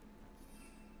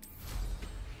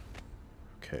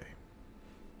 Okay.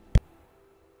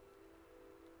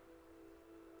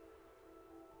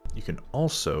 You can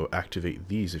also activate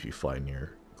these if you fly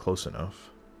near close enough.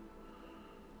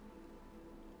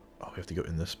 Oh, we have to go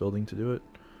in this building to do it?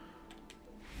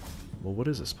 Well, what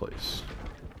is this place?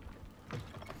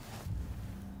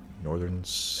 Northern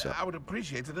South. I would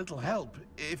appreciate a little help,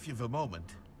 if you've a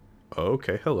moment.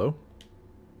 Okay, hello.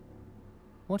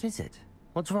 What is it?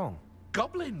 What's wrong?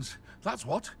 Goblins, that's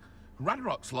what.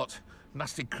 Ranrock's lot.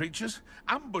 Nasty creatures.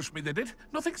 Ambushed me, they did.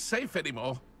 Nothing's safe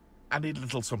anymore. I need a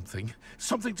little something.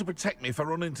 Something to protect me if I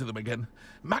run into them again.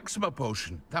 Maxima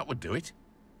potion, that would do it.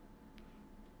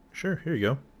 Sure, here you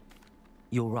go.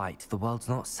 You're right, the world's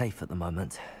not safe at the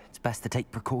moment. It's best to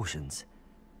take precautions.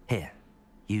 Here,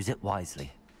 use it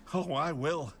wisely. Oh, I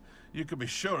will. You can be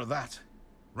sure of that.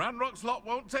 Ranrock's lot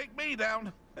won't take me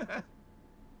down.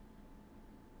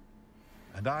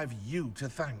 And I've you to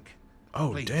thank.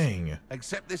 Oh, Please, dang.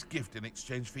 accept this gift in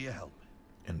exchange for your help.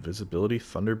 Invisibility,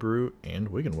 Thunderbrew, and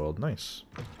Wiggenweld. Nice.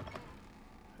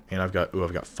 And I've got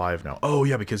 5 now. Oh,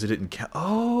 yeah, because it didn't count.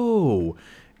 Oh,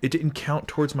 it didn't count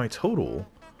towards my total.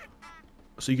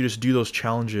 So you could just do those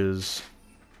challenges.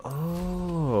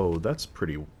 Oh, that's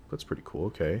pretty cool.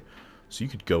 Okay. So you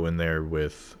could go in there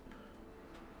with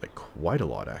like quite a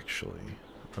lot, actually.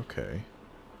 Okay.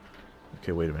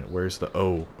 Okay, wait a minute. Where's the...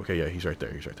 Oh, okay, yeah, he's right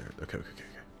there. He's right there. Okay.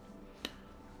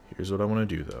 Here's what I want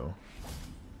to do, though.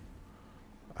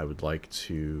 I would like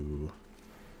to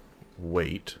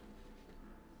wait.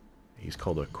 He's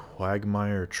called a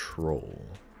Quagmire Troll.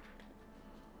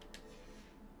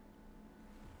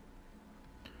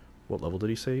 What level did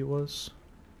he say he was?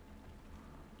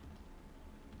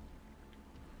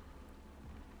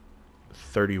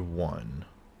 31.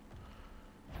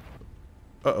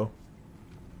 Uh-oh.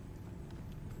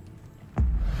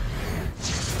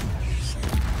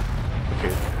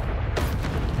 Okay.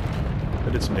 I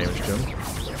did some damage to him.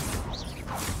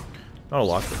 Not a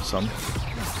lot, but some.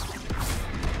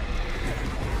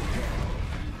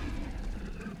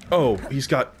 Oh, he's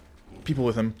got people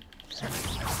with him.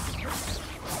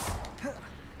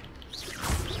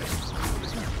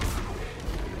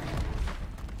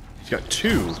 He's got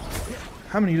 2.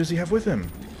 How many does he have with him?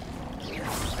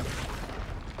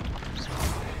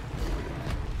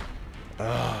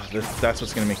 That's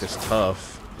what's gonna make this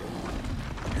tough.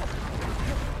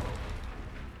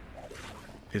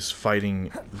 Is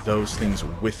fighting those things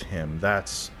with him.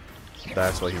 That's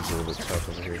why he's a little bit tough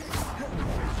over here.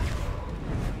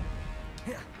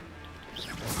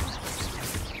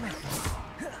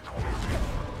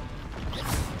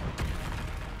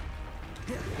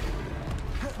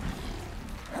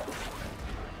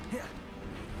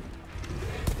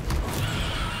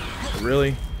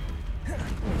 Really?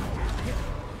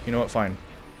 You know what? Fine.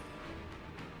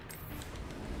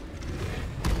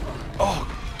 Oh,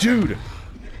 dude!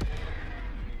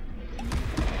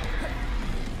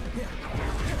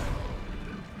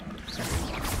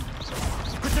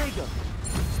 Protego!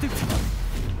 Stupid!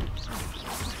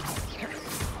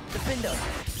 Defender!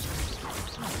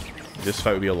 This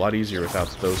fight would be a lot easier without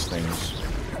those things.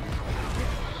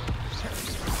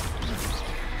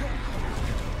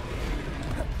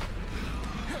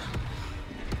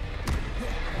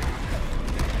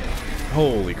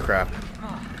 Holy crap.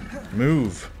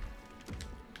 Move.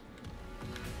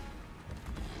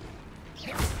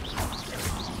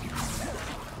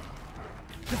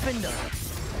 Defender!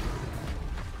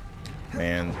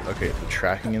 Man, okay, the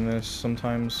tracking in this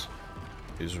sometimes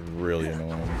is really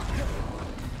annoying.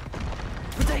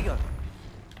 Protego!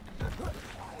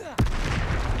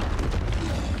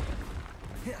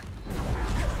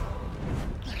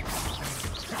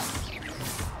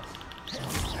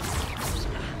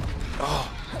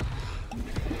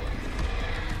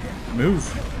 Move.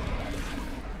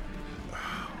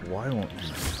 Why won't you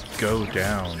go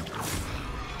down?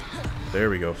 There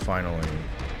we go, finally.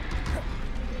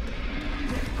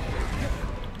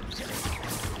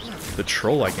 The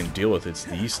troll I can deal with, it's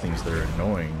these things that are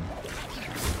annoying.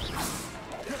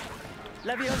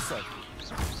 Levioso!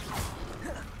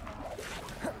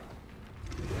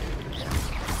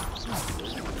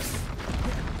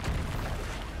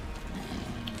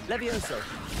 Levioso!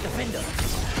 Defender!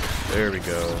 There we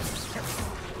go.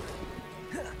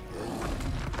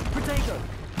 Protego!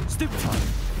 Stupefy!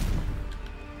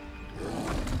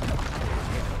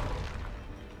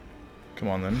 Come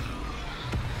on then.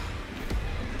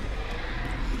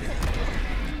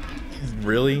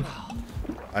 Really?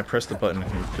 I pressed the button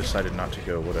and he decided not to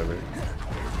go, whatever.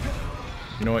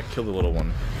 You know what? Kill the little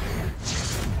one.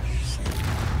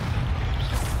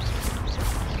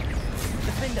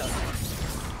 Defender!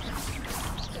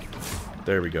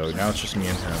 There we go. Now it's just me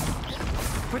and him.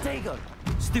 Protego!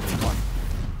 Stupefy!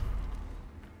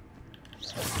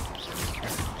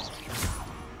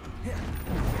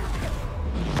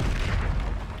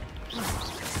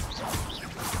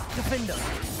 Defender!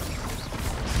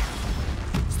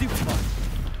 Stupefy!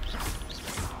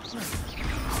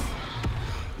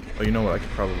 Oh, you know what? I could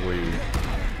probably...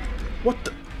 What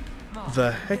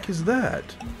the heck is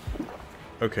that?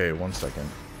 Okay, 1 second.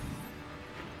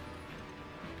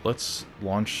 Let's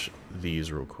launch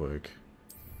these real quick.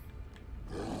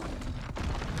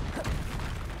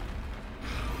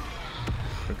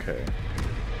 Okay.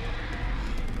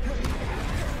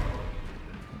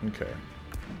 Okay.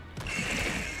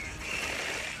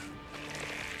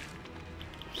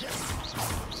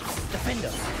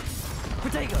 Defender!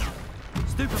 Protego!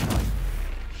 Stupefy!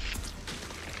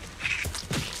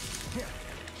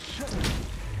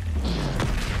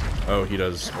 Oh, he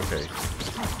does. Okay.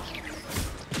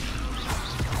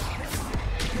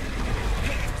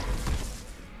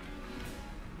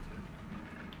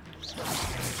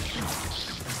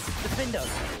 Defender!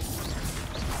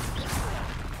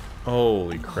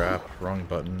 Holy crap. Wrong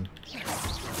button.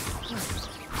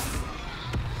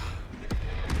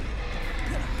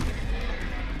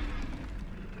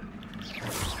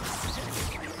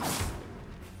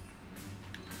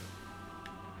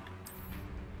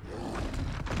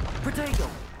 Protego!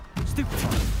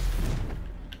 Stupefy!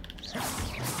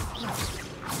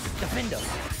 Defender!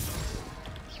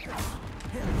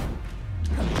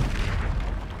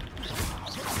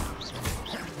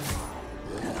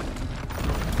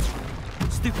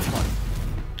 Stupefy!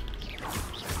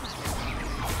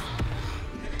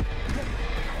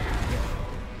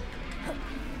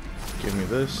 Give me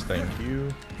this. Thank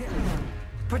you.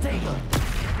 Protego!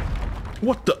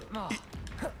 What the?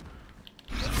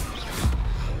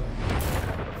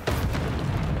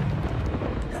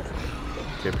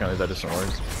 Okay, apparently that doesn't work.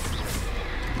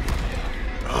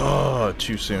 Oh,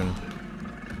 too soon.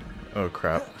 Oh,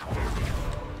 crap.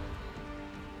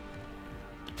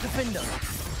 Defender!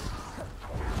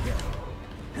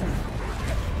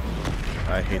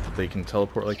 I hate that they can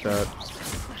teleport like that.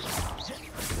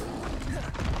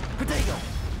 Protego!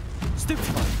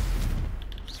 Stupefy!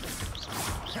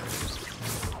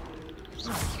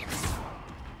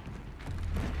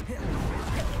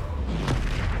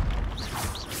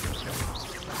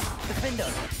 Defender!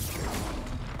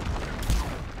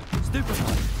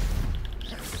 Stupefy!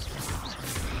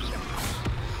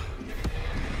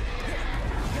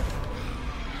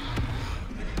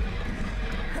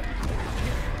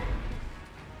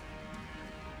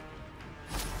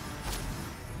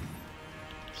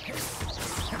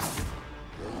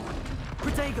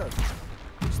 Protego!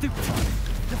 Stupefy!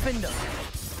 Defender!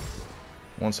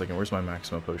 1 second, where's my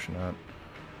Maxima potion at?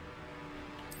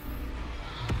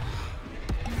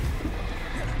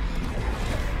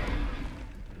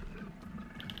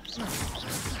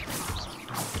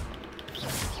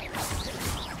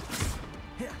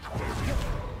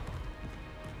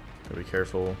 Gotta be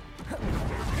careful.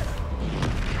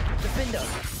 Defender!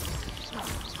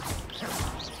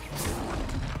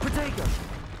 Protego!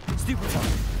 Stupefy!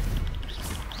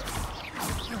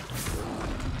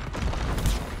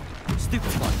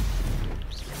 Stupefy!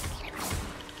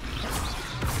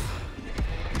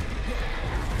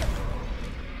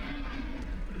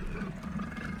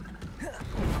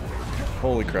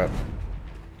 Holy crap.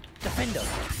 Defender!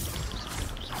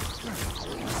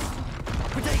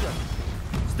 Protego!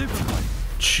 Stupefy!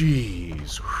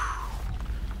 Jeez.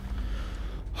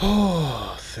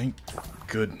 Oh, thank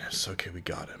goodness. Okay, we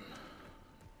got him.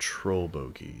 Troll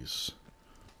bogies.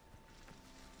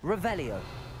 Revelio.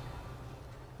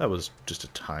 That was just a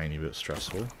tiny bit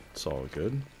stressful. It's all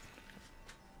good.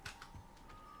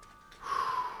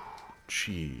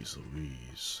 Jeez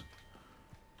Louise.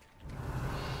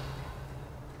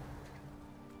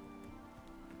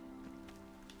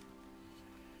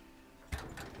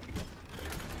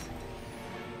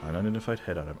 Unidentified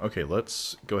head item. Okay,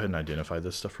 let's go ahead and identify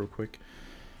this stuff real quick.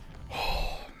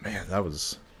 Oh, man, that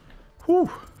was...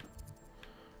 Whew!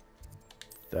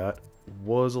 That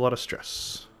was a lot of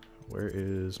stress. Where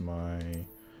is my...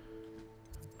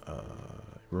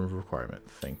 room of requirement?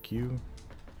 Thank you.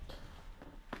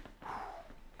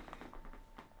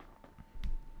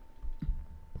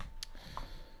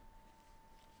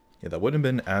 Yeah, that wouldn't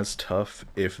have been as tough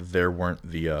if there weren't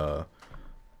the,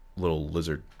 little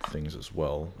lizard things as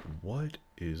well. What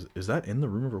is that in the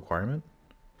room of requirement?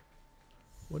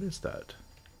 What is that?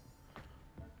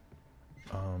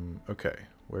 Okay,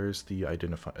 where's the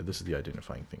identify? This is the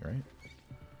identifying thing, right?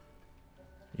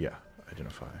 Yeah,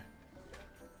 identify.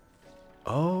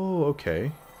 Oh,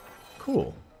 okay,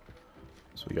 cool.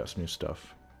 So we got some new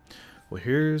stuff. Well,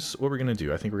 here's what we're gonna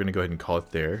do. I think we're gonna go ahead and call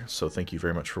it there. So thank you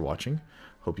very much for watching.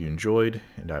 Hope you enjoyed,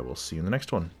 and I will see you in the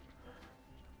next one.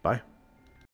 Bye.